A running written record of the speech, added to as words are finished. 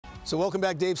So welcome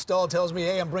back. Dave Stahl tells me,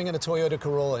 hey, I'm bringing a Toyota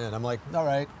Corolla in. I'm like, all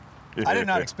right. I did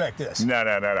not expect this. No.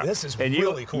 This is and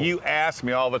really cool. You ask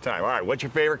me all the time, all right, what's your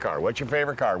favorite car? What's your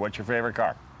favorite car? What's your favorite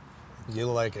car? You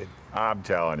like it. I'm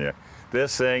telling you.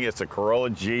 This thing, it's a Corolla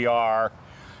GR,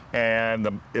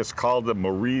 and it's called the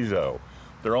Morizo.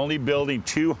 They're only building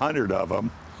 200 of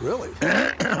them. Really?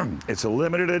 It's a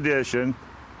limited edition,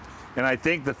 and I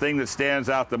think the thing that stands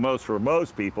out the most for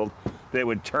most people that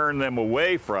would turn them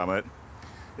away from it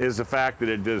is the fact that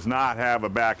it does not have a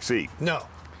back seat. No.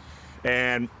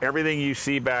 And everything you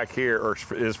see back here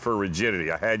is for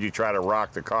rigidity. I had you try to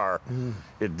rock the car.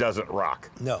 It doesn't rock.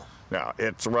 No. Now,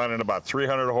 it's running about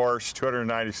 300 horse,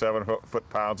 297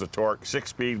 foot-pounds of torque,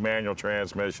 6-speed manual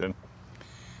transmission.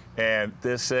 And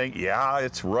this thing, yeah,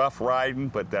 it's rough riding,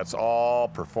 but that's all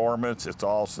performance. It's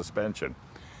all suspension.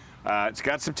 It's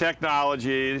got some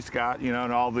technology. It's got, you know,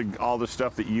 and all the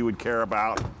stuff that you would care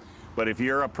about. But if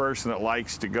you're a person that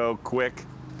likes to go quick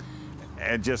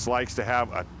and just likes to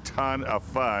have a ton of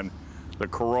fun, the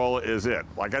Corolla is it.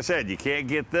 Like I said, you can't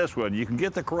get this one. You can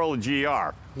get the Corolla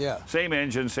GR. Yeah. Same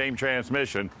engine, same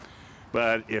transmission.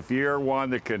 But if you're one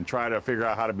that can try to figure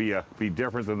out how to be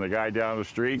different than the guy down the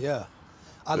street. Yeah.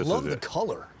 I love the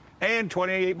color. And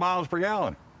 28 miles per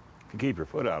gallon. You can keep your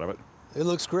foot out of it. It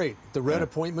looks great. The red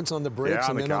appointments on the brakes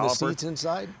and then on the seats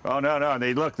inside. Oh, no. And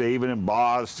they even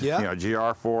embossed, you know,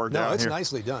 GR4 down here. No, it's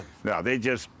nicely done. No, they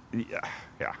just,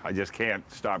 yeah, I just can't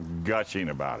stop gushing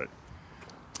about it.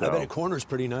 I bet the corner's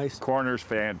pretty nice. Corner's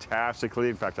fantastically.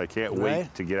 In fact, I can't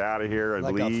wait to get out of here and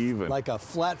leave. Like a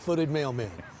flat-footed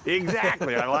mailman.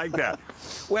 Exactly, I like that.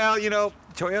 Well, you know,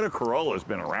 Toyota Corolla's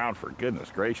been around for goodness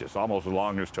gracious, almost as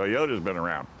long as Toyota's been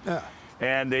around. Yeah.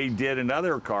 And they did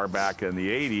another car back in the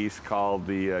 80s called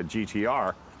the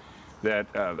GTR,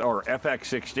 or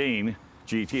FX-16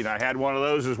 GT, and I had one of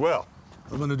those as well.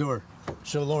 Open the door.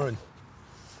 Show Lauren.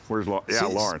 Where's Lauren? Yeah,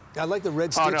 Lauren. I like the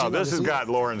red stitching. Oh, no, this has got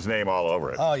Lauren's name all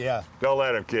over it. Oh, yeah. Don't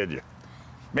let him kid you.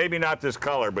 Maybe not this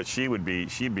color, but she'd be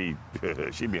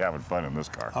having fun in this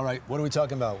car. All right, what are we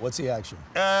talking about? What's the action?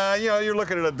 You know, you're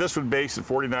looking at this one based at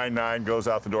 $49,900, goes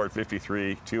out the door at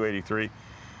 $53,283.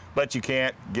 But you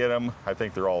can't get them. I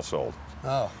think they're all sold.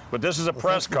 Oh. But this is a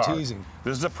press car. Teasing.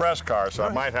 This is a press car, so I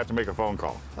might have to make a phone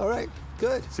call. All right,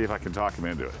 good. See if I can talk him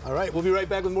into it. All right, we'll be right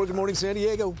back with more Good Morning San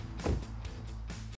Diego.